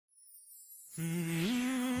بسم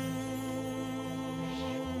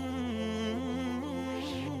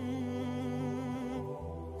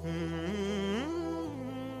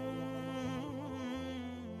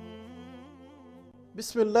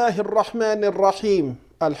الله الرحمن الرحيم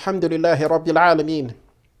الحمد لله رب العالمين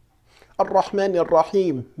الرحمن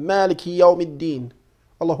الرحيم مالك يوم الدين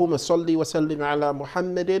اللهم صل وسلم على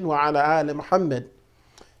محمد وعلى آل محمد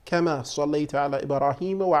كما صليت على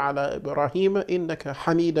إبراهيم وعلى إبراهيم إنك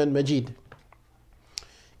حميد مجيد.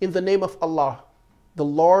 In the name of Allah, the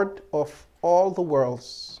Lord of all the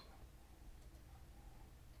worlds,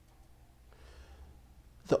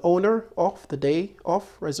 the owner of the day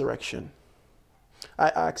of resurrection. I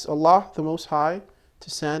ask Allah the Most High to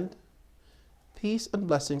send peace and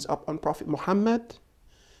blessings upon Prophet Muhammad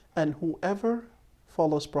and whoever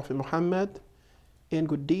follows Prophet Muhammad in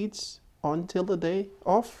good deeds until the day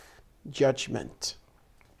of judgment.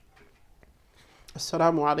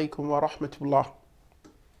 Assalamu alaikum wa rahmatullah.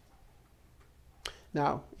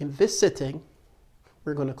 Now, in this sitting,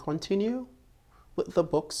 we're going to continue with the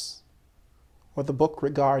books or the book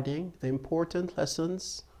regarding the important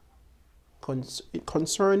lessons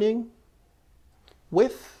concerning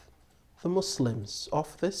with the Muslims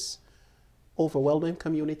of this overwhelming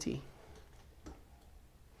community.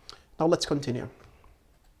 Now let's continue.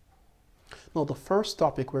 Now the first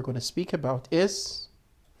topic we're going to speak about is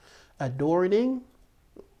adorning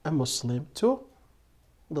a Muslim to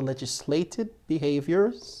the legislated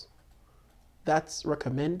behaviors that's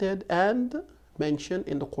recommended and mentioned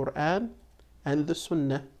in the Quran and the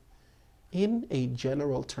Sunnah in a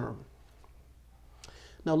general term.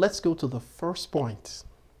 Now let's go to the first point.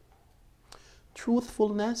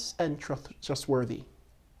 Truthfulness and trustworthy.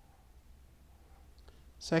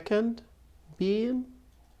 Second, being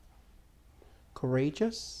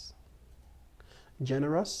courageous,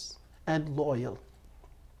 generous, and loyal.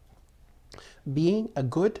 Being a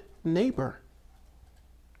good neighbor.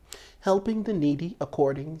 Helping the needy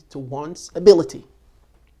according to one's ability.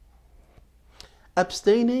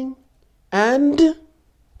 Abstaining and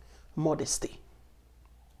modesty.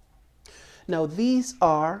 Now these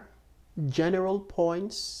are general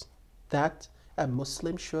points that a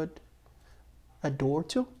Muslim should adhere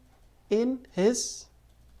to in his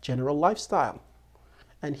general lifestyle.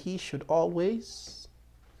 And he should always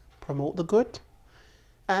promote the good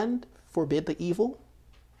and forbid the evil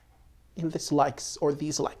in this likes or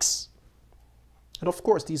these likes. And of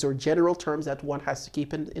course, these are general terms that one has to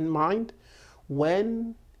keep in mind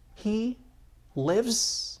when he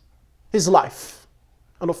lives his life.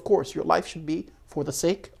 And of course, your life should be for the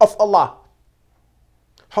sake of Allah.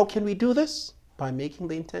 How can we do this? By making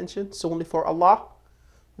the intention solely for Allah,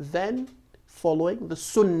 then following the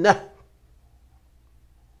Sunnah.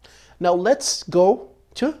 Now let's go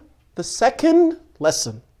to the second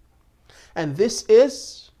lesson. And this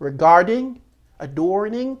is regarding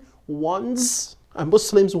adorning a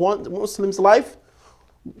Muslim's life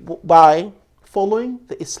by following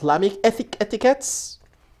the Islamic etiquettes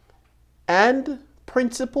and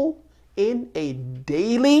principle in a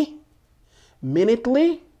daily,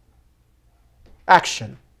 minutely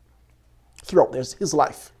action throughout his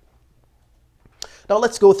life. Now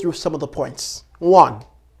let's go through some of the points. 1.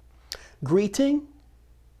 Greeting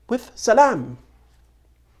with salam.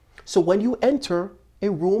 So when you enter a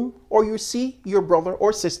room or you see your brother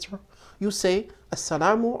or sister, you say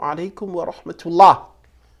Assalamu alaikum wa rahmatullah,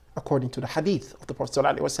 according to the hadith of the Prophet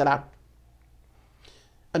sallallahu alaihi wasallam.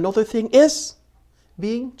 Another thing is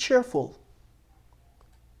being cheerful,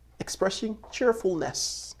 expressing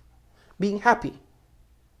cheerfulness, being happy.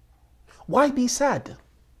 Why be sad?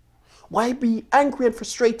 Why be angry and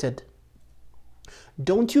frustrated?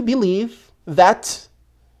 Don't you believe that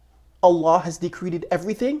Allah has decreed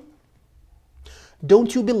everything?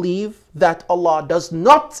 Don't you believe that Allah does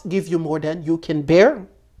not give you more than you can bear?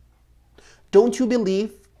 Don't you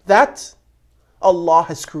believe that Allah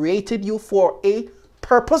has created you for a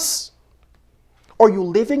purpose? Are you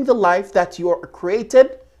living the life that you are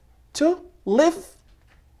created to live?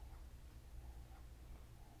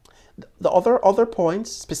 The other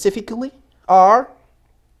points specifically are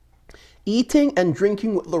eating and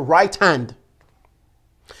drinking with the right hand,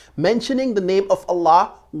 mentioning the name of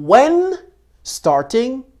Allah when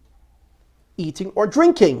starting eating or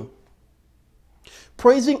drinking,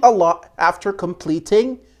 praising Allah after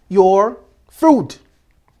completing your food,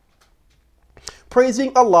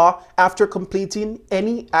 praising Allah after completing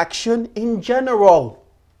any action in general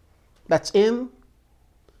that's in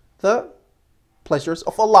the pleasures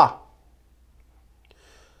of Allah,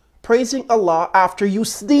 praising Allah after you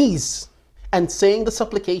sneeze and saying the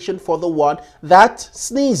supplication for the one that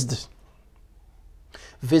sneezed,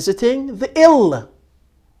 visiting the ill,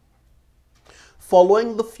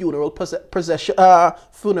 following the funeral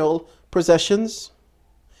processions,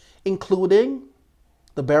 including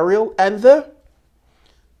the burial and the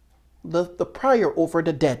prayer over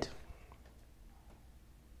the dead.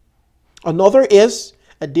 Another is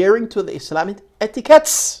adhering to the Islamic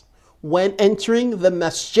etiquettes when entering the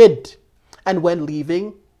masjid and when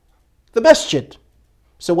leaving the masjid.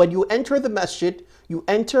 So when you enter the masjid, you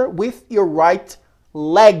enter with your right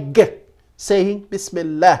leg, saying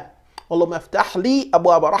Bismillah. Allahumma aftah li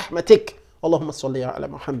abwaaba rahmatik. Allahumma salli ala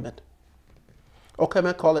Muhammad. Or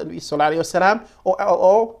kama qala Nabi sallallahu alayhi wa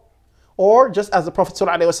sallam, or just as the Prophet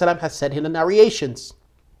sallallahu alayhi wa sallam has said in the narrations.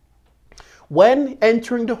 When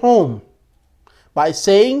entering the home, by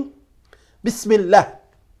saying Bismillah.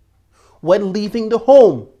 When leaving the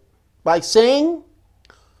home, by saying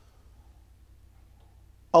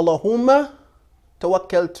Allahumma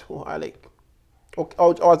tawakkaltu alayk.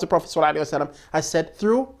 Or as the Prophet ﷺ has said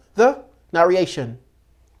through the narration.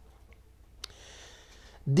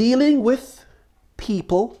 Dealing with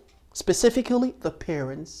people, specifically the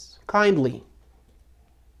parents, kindly.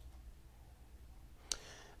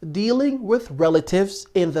 Dealing with relatives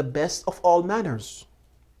in the best of all manners.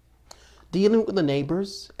 Dealing with the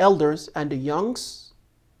neighbors, elders, and the young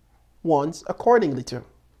ones accordingly to.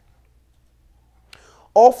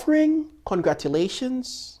 Offering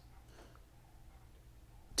congratulations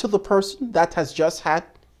to the person that has just had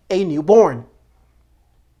a newborn.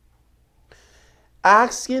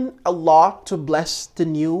 Asking Allah to bless the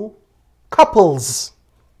new couples.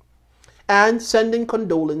 And sending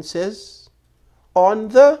condolences on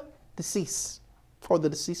the deceased or the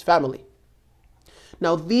deceased family.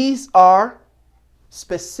 Now these are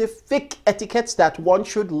specific etiquettes that one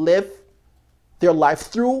should live their life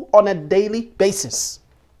through on a daily basis.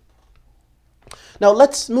 Now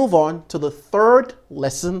let's move on to the third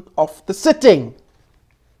lesson of the sitting.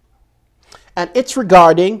 And it's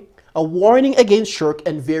regarding a warning against shirk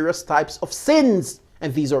and various types of sins.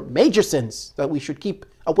 And these are major sins that we should keep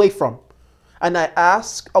away from. And I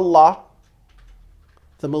ask Allah,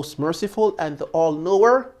 the most merciful and the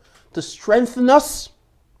all-knower, to strengthen us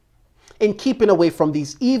in keeping away from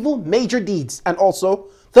these evil major deeds and also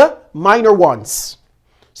the minor ones,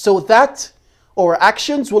 so that our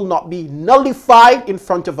actions will not be nullified in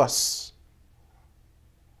front of us.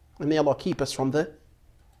 And may Allah keep us from the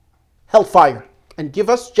hellfire and give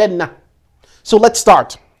us Jannah. So let's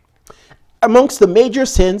start. Amongst the major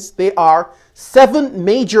sins, there are 7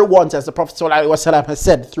 major ones, as the Prophet ﷺ has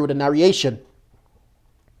said through the narration.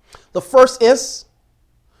 The first is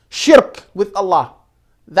shirk with Allah.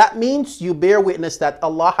 That means you bear witness that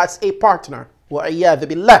Allah has a partner. وَعِيَاذُ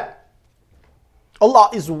بِاللَّهِ. Allah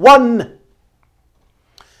is one.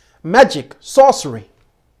 Magic, sorcery.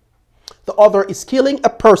 The other is killing a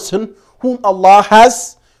person whom Allah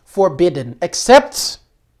has forbidden, except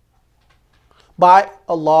by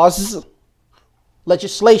Allah's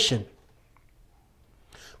legislation.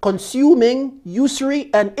 Consuming usury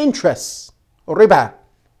and interest, riba.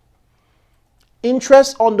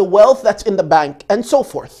 Interest on the wealth that's in the bank, and so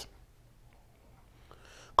forth.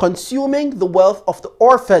 Consuming the wealth of the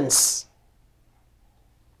orphans.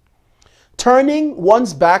 Turning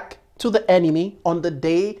one's back to the enemy on the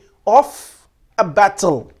day of a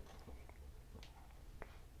battle.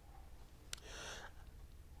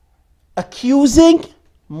 Accusing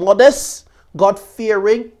modest,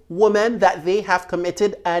 God-fearing women that they have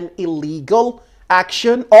committed an illegal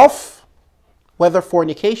action of whether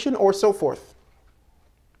fornication or so forth.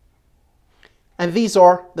 And these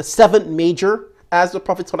are the 7 major, as the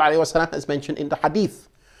Prophet ﷺ has mentioned in the hadith.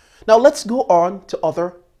 Now let's go on to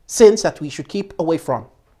other sins that we should keep away from.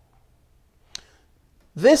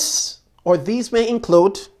 This or these may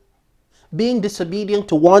include being disobedient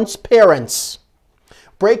to one's parents,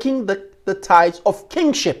 breaking the ties of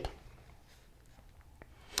kingship.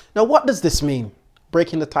 Now what does this mean,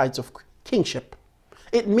 breaking the ties of kingship?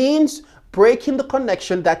 It means breaking the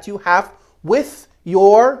connection that you have with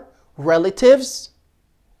your relatives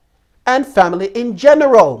and family in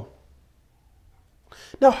general.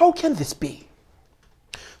 Now how can this be?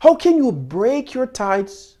 How can you break your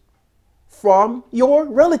ties from your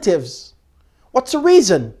relatives? What's the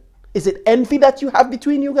reason? Is it envy that you have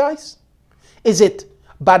between you guys? Is it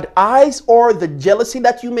bad eyes or the jealousy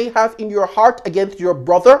that you may have in your heart against your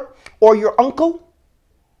brother or your uncle?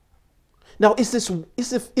 Now is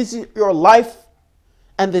it your life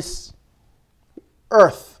and this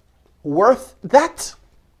earth worth that?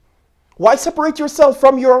 Why separate yourself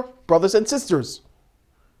from your brothers and sisters?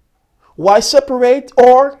 Why separate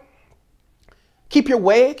or keep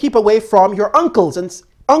away from your uncles and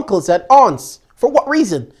aunts, For what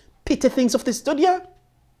reason? Petty things of this dunya.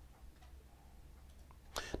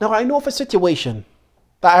 Now I know of a situation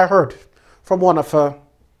that I heard from one of a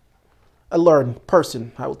learned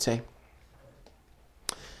person, I would say.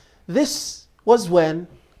 This was when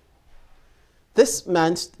this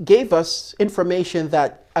man gave us information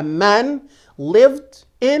that a man lived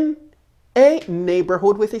in a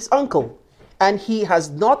neighborhood with his uncle, and he has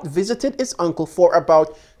not visited his uncle for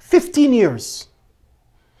about 15 years.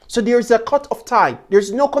 So there's a cut of time.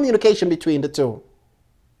 There's no communication between the two.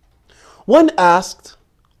 One asked,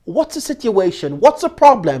 what's the situation? What's the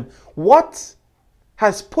problem? What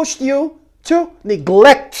has pushed you to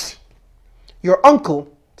neglect your uncle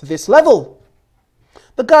to this level?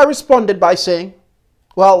 The guy responded by saying,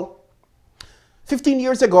 well, 15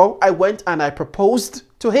 years ago, I went and I proposed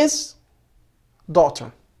to his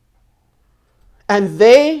daughter. And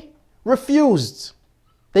they refused.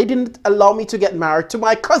 They didn't allow me to get married to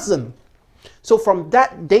my cousin. So from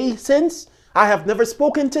that day since, I have never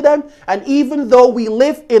spoken to them. And even though we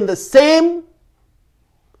live in the same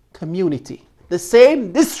community, the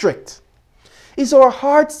same district, is our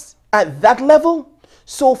hearts at that level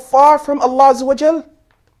so far from Allah Azza wa Jal?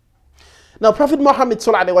 Now Prophet Muhammad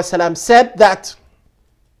ﷺ said that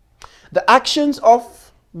the actions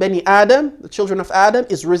of Bani Adam, the children of Adam,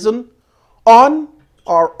 is risen on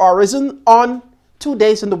or are risen on 2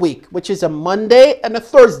 days in the week, which is a Monday and a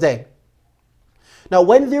Thursday. Now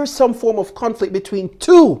when there's some form of conflict between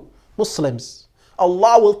two Muslims,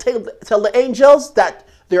 Allah will tell the angels that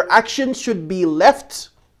their actions should be left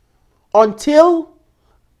until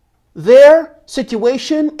their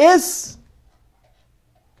situation is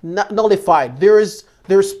nullified. There's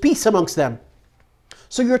peace amongst them.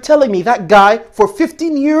 So you're telling me that guy for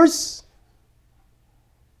 15 years,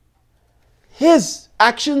 his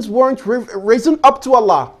actions weren't risen up to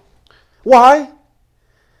Allah. Why?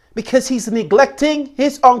 Because he's neglecting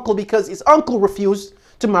his uncle, because his uncle refused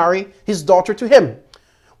to marry his daughter to him.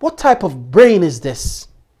 What type of brain is this?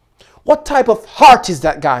 What type of heart is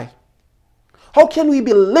that guy? How can we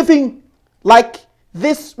be living like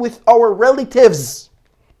this with our relatives?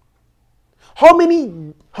 How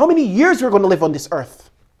many years we're going to live on this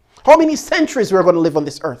earth? How many centuries we're going to live on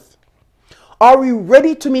this earth? Are we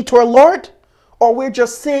ready to meet our Lord? Or we're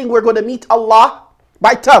just saying we're going to meet Allah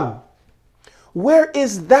by tongue? Where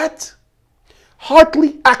is that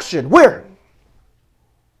heartly action? Where?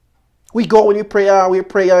 We go and we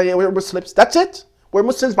pray, we're Muslims. That's it? We're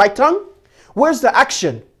Muslims by tongue? Where's the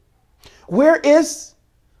action? Where is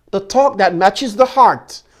the talk that matches the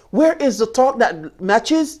heart? Where is the talk that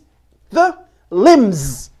matches the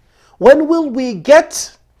limbs? When will we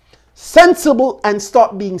get sensible and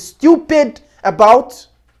stop being stupid about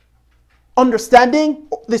understanding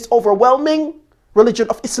this overwhelming religion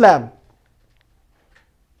of Islam?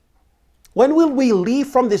 When will we leave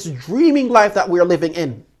from this dreaming life that we're living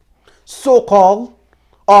in, so-called,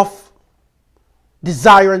 of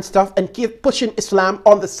desire and stuff, and keep pushing Islam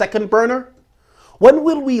on the second burner? When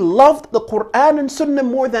will we love the Quran and Sunnah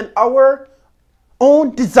more than our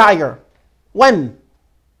own desire? When?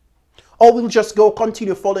 Or we'll just go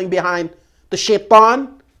continue following behind the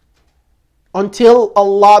shaitan until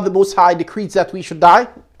Allah the Most High decrees that we should die?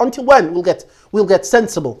 Until when? We'll get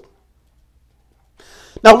sensible.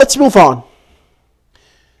 Now let's move on.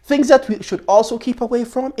 Things that we should also keep away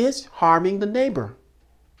from is harming the neighbor.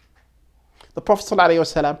 The Prophet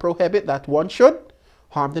ﷺ prohibit that one should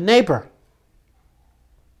harm the neighbor.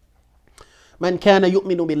 Man kana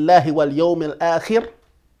yu'minu billahi wal yawmil akhir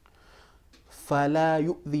fala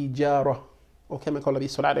yu'dhi jarah.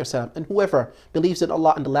 And whoever believes in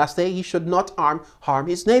Allah and the last day, he should not harm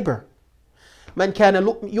his neighbor. Man kana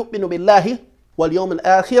yu'minu billahi wal yawmil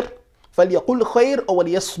akhir falyaqul khair aw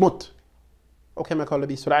liyasmut.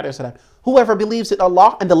 Whoever believes in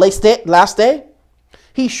Allah and the last day,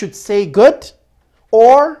 he should say good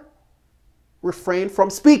or refrain from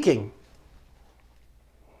speaking.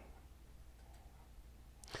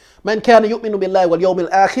 Man kana yu'minu billahi wal yawmil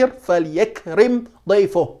akhir falyakrim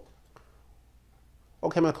dayfuh.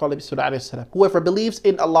 Whoever believes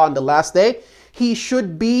in Allah on the last day, he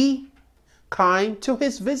should be kind to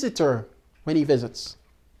his visitor when he visits.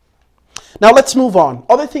 Now let's move on.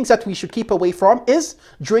 Other things that we should keep away from is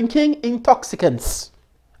drinking intoxicants,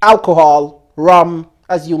 alcohol, rum,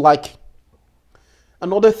 as you like.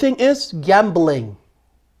 Another thing is gambling.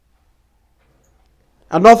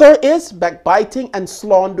 Another is backbiting and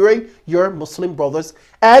slandering your Muslim brothers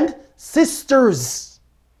and sisters.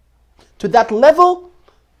 To that level,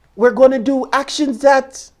 we're going to do actions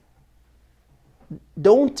that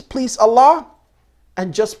don't please Allah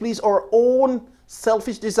and just please our own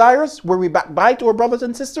selfish desires, where we backbite our brothers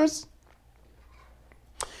and sisters.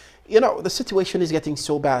 You know, the situation is getting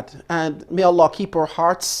so bad, and may Allah keep our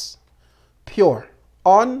hearts pure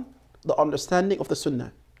on the understanding of the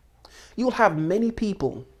Sunnah. You'll have many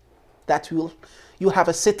people that you'll have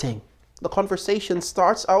a sitting. The conversation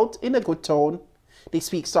starts out in a good tone. They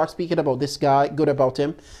start speaking about this guy, good about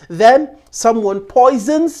him. Then someone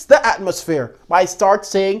poisons the atmosphere by start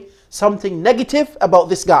saying something negative about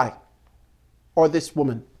this guy or this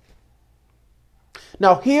woman.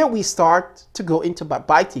 Now here we start to go into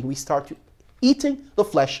biting. We start eating the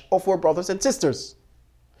flesh of our brothers and sisters.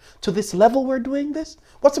 To this level we're doing this?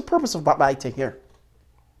 What's the purpose of biting here?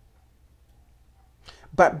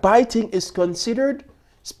 Biting is considered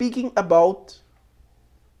speaking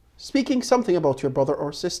something about your brother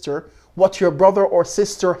or sister, what your brother or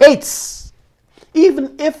sister hates.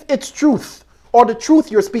 Even if it's truth, or the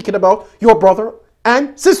truth you're speaking about your brother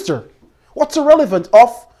and sister. What's irrelevant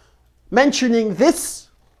of mentioning this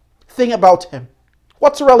thing about him?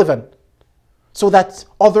 What's irrelevant? So that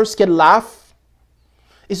others can laugh?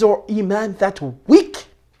 Is our iman that weak?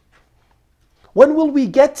 When will we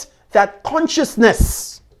get that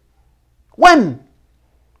consciousness? When?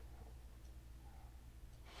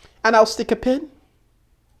 And I'll stick a pin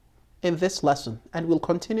in this lesson and we'll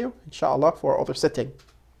continue inshallah for other sitting.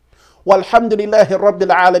 Walhamdulillahi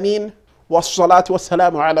Rabbil Alameen. Wassalatu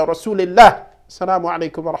wassalamu ala Rasulillah. Assalamu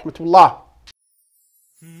alaikum wa rahmatullah.